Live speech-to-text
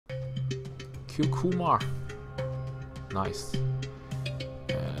Kill Kumar. Nice.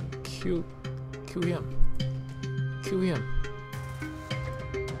 And kill him. Kill him.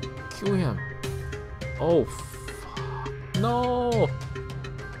 Kill him. Oh, fuck. No.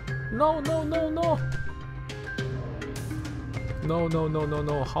 No, no, no, no. No, no, no, no,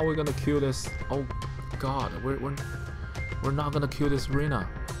 no. How are we gonna kill this? Oh, God. We're not gonna kill this arena.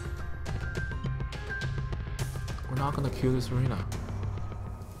 We're not gonna kill this arena.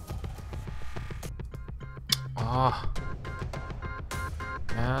 Ah.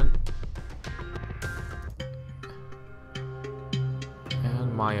 And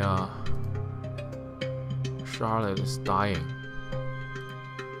my Charlotte is dying.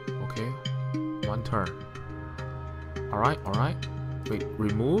 Okay, one turn. All right. Wait,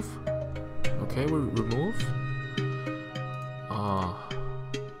 remove. Okay, we remove.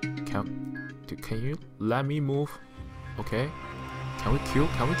 Can you let me move? Okay. Can we kill?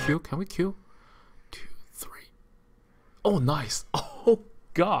 Can we kill? 2, 3. Oh, nice. Oh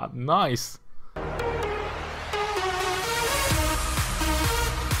God, nice.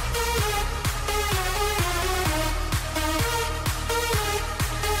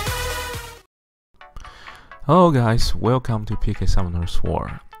 Hello guys, welcome to PK Summoner's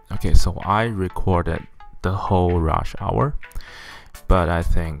War. Okay, so I recorded the whole rush hour, but I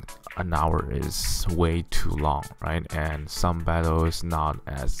think an hour is way too long, right? And some battles not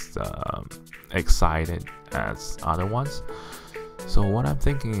as excited as other ones. So what I'm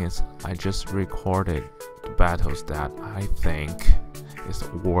thinking is I just recorded the battles that I think is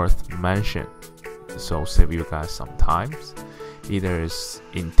worth mention. So save you guys some time. Either it's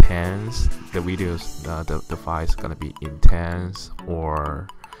intense, the videos, the fight is gonna be intense, or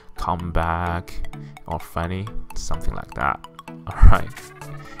comeback, or funny, something like that. Alright,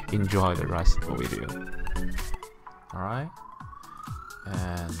 enjoy the rest of the video. Alright,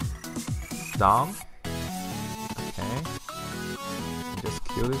 and down. Okay, just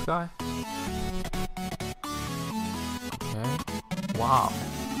kill this guy. Okay, wow,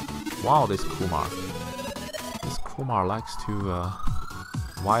 this Kumar. Kumar likes to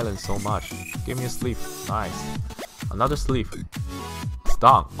violence so much. Give me a sleep. Nice. Another sleep. It's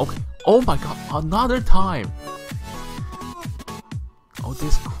done. Okay. Oh my God. Another time. Oh,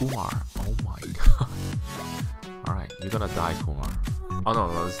 this Kumar. Oh my God. Alright. You're gonna die, Kumar. Oh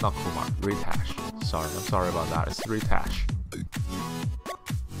no, it's not Kumar. Ritash. Sorry. I'm sorry about that. It's Ritash.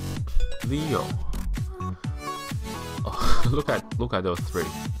 Leo. Oh, look at those three.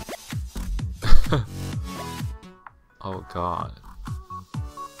 Oh God,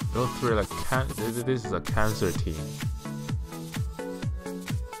 those three like this is a cancer team.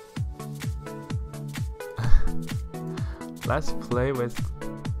 Let's play with.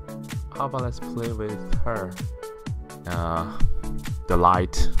 How about let's play with her? The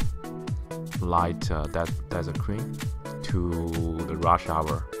light. That's a queen to the rush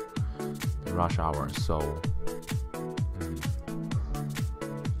hour. The rush hour. So,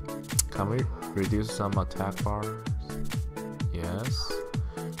 can we reduce some attack bar? Yes,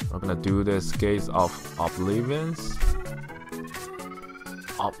 we're gonna do this Gates of Oblivion.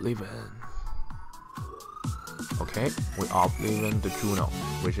 Okay, we Oblivion the Juno,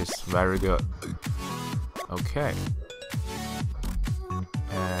 which is very good. Okay,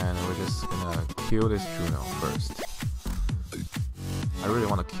 and we're just gonna kill this Juno first. I really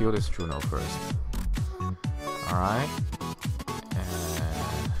want to kill this Juno first. Alright,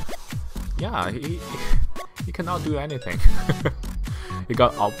 and yeah, he cannot do anything. You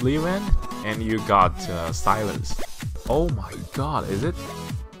got Oblivion and you got Silence. Oh my God, is it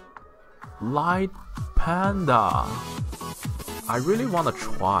Light Panda? I really want to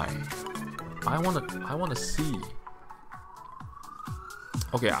try. I want to see.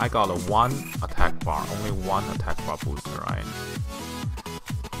 Okay, I got a 1 attack bar, only 1 attack bar booster, right?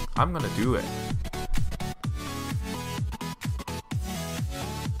 I'm gonna do it.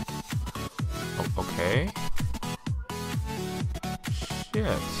 Oh, okay.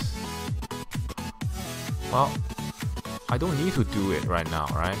 Shit. Well, I don't need to do it right now,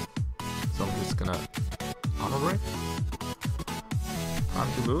 right? So I'm just gonna auto break. Time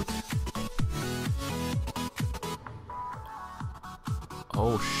to loot.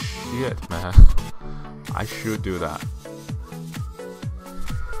 Oh shit, man. I should do that.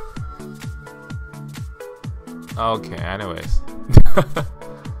 Okay, anyways.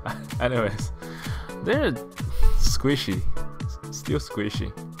 Anyways. They're squishy. Still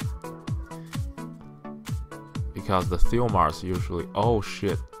squishy. Because the Theomars usually... Oh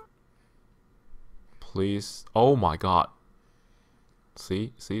shit. Please. Oh my God.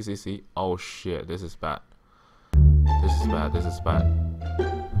 See? Oh shit. This is bad. This is bad.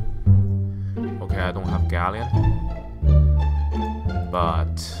 Okay, I don't have Galleon.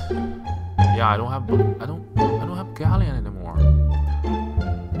 But yeah, I don't have Galleon anymore.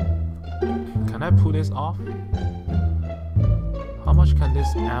 Can I pull this off? How much can this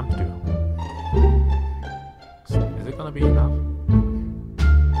amp do? Is it gonna be enough?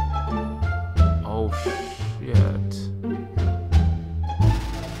 Oh shit.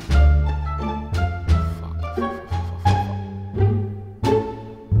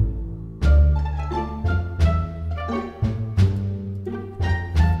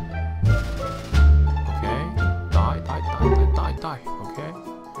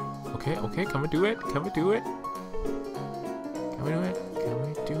 Okay, can we do it? Can we do it? Can we do it? Can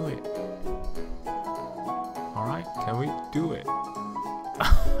we do it? Alright, can we do it?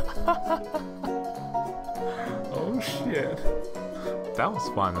 Oh shit. That was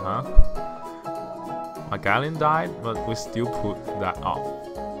fun, huh? My Galleon died, but we still put that off.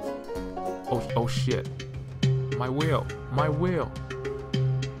 Oh shit. My wheel. My wheel.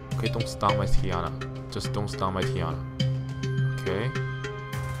 Okay, don't stun my Tiana. Just don't stun my Tiana. Okay.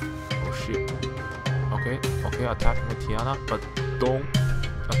 Oh shit. Okay, attack my Tiana, but don't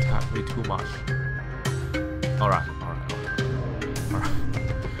attack me too much. Alright.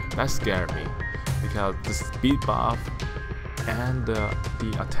 That scared me because the speed buff and the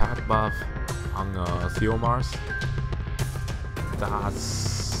attack buff on Theomars, that's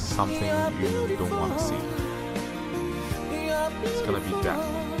something you don't want to see. It's gonna be death.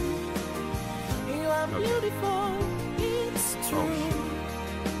 Okay. Oh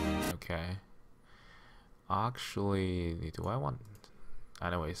shit. Okay. Actually, do I want...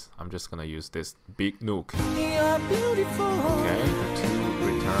 Anyways, I'm just gonna use this big nuke. Okay, the 2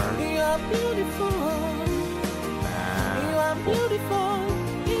 return. And boom.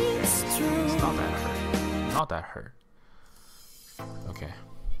 Okay. It's not that hurt. Not that hurt. Okay.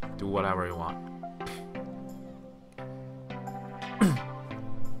 Do whatever you want.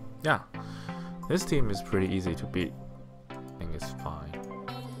 Yeah. This team is pretty easy to beat. I think it's fine.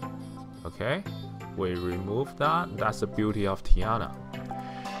 Okay. We remove that. That's the beauty of Tiana.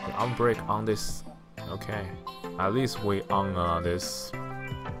 The unbreak on this. Okay. At least we on this.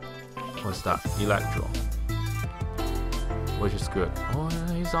 What's that? Electro. Which is good. Oh,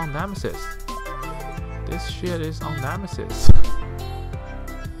 he's on Nemesis. This shit is on Nemesis.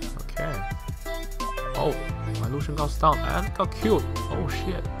 Okay. Oh, my Lucian got stunned and got killed. Oh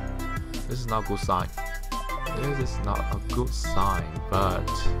shit. This is not a good sign. This is not a good sign, but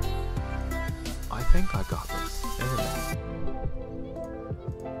I think I got this, isn't it?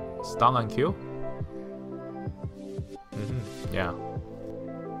 Stun and kill? Yeah.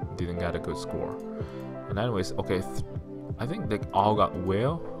 Didn't get a good score. And anyways, okay, I think they all got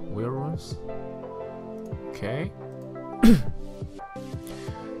whale runes. Okay.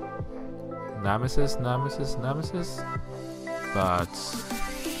 Nemesis. But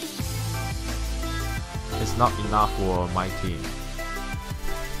it's not enough for my team.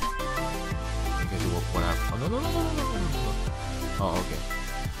 You can do whatever. Oh, no. Oh, okay.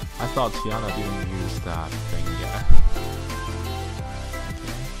 I thought Tiana didn't use that thing yet.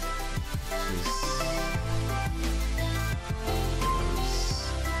 Okay.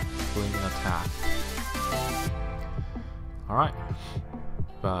 She's doing an attack. Alright.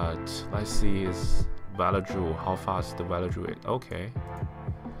 But let's see is Valadru, how fast the Valadru is. Okay.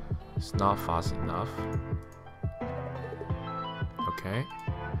 It's not fast enough. Okay.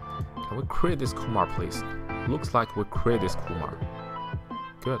 Can we create this Kumar, please? Looks like we create this Kumar.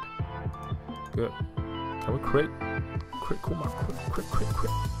 Good. Can we create Kumar?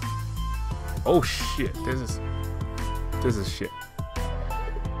 Crit. Oh shit! This is shit.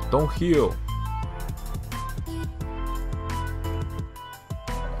 Don't heal.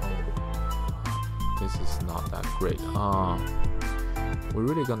 This is not that great. We're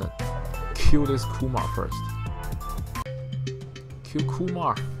really gonna kill this Kumar first. Kill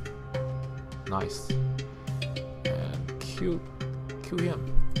Kumar. Nice. And kill him.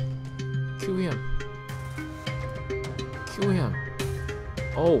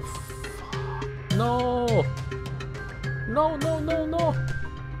 Oh fuck. No. No.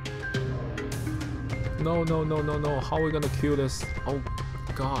 How are we gonna kill this? Oh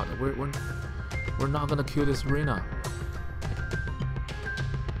god, we're not gonna kill this Rina.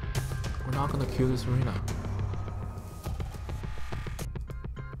 We're not gonna kill this Rina.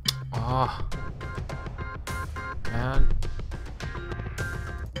 Ah. And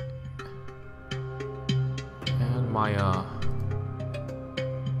my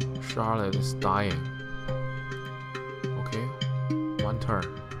Charlotte is dying. Okay, one turn.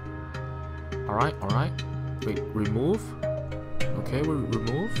 Alright. Wait, remove. Okay, we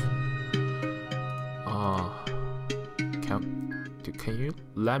remove. Can you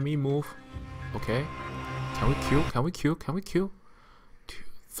let me move? Okay. Can we kill? Can we kill? Can we kill? 2,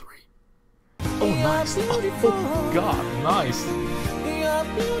 3. Oh, nice! Oh God, nice!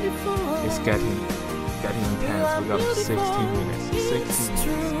 It's getting intense. We got 16 minutes. 16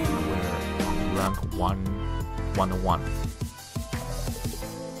 minutes. We're rank 101.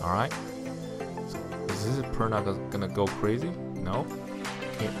 All right. So is this Perna gonna go crazy? No.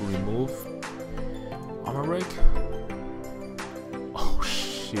 Can't remove armor break. Oh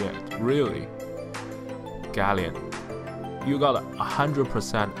shit! Really? Galleon, you got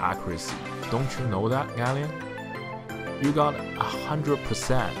 100% accuracy. Don't you know that, Galleon? You got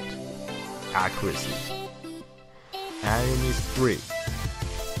 100% accuracy. Enemies 3.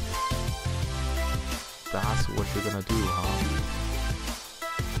 That's what you're gonna do, huh?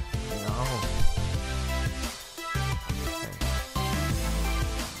 No. Okay.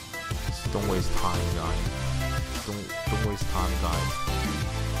 Just don't waste time, guys. Don't waste time, guys.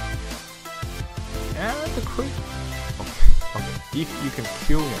 And the crit. Okay. If you can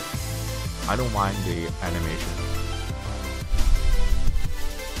kill him, I don't mind the animation.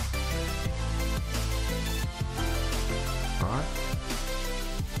 Alright.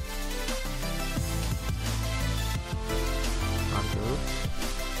 I'm good.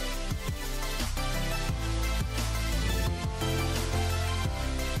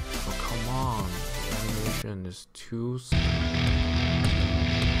 Oh, come on. The animation is too slow.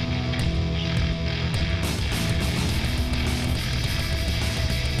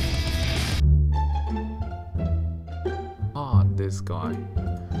 This guy.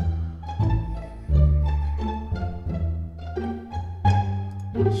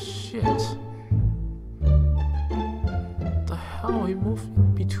 Shit. The hell he moved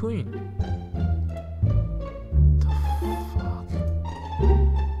in between? The fuck?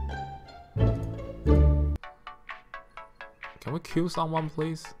 Can we kill someone,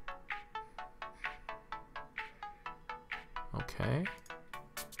 please? Okay.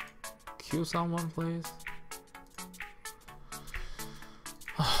 Kill someone, please.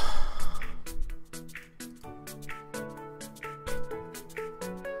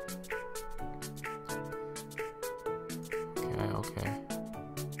 Okay.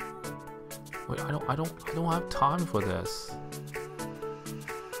 Wait, I don't have time for this.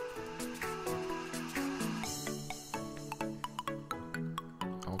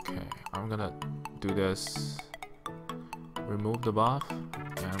 Okay, I'm gonna do this. Remove the buff,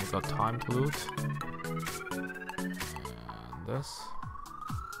 and we got time to loot. And this.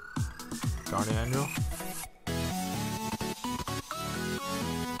 Guardian Angel.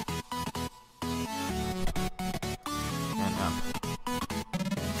 And amp.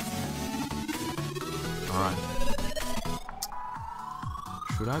 Alright.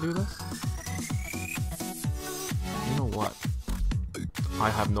 Should I do this? You know what? I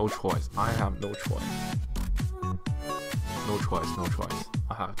have no choice. I have no choice. No choice, no choice.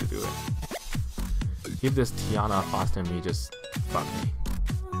 I have to do it. If this Tiana faster than me, just fuck me.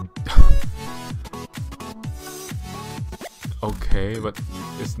 Okay, but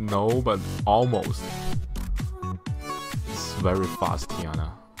it's no, but almost. It's very fast,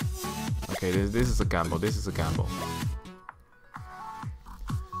 Tiana. Okay, this is a gamble. This is a gamble.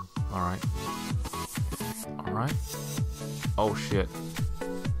 Alright. Alright. Oh shit.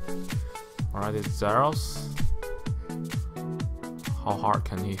 Alright, it's Zeros. How hard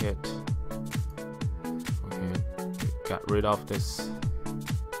can he hit? Okay, get rid of this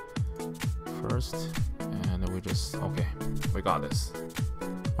first. And then we just, okay, we got this.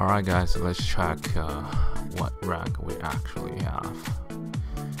 Alright guys, let's check what rank we actually have.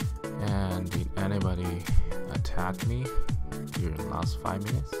 And did anybody attack me during the last 5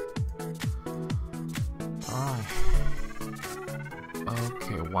 minutes? Alright.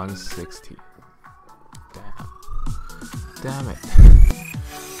 Okay, 160. Damn it.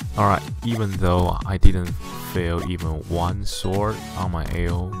 Alright, even though I didn't fail even one sword on my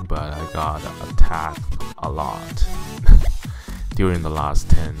AO, but I got attacked a lot during the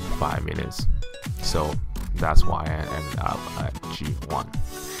last 5 minutes. So that's why I ended up at G1.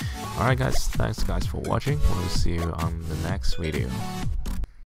 Alright guys, thanks guys for watching. We'll see you on the next video.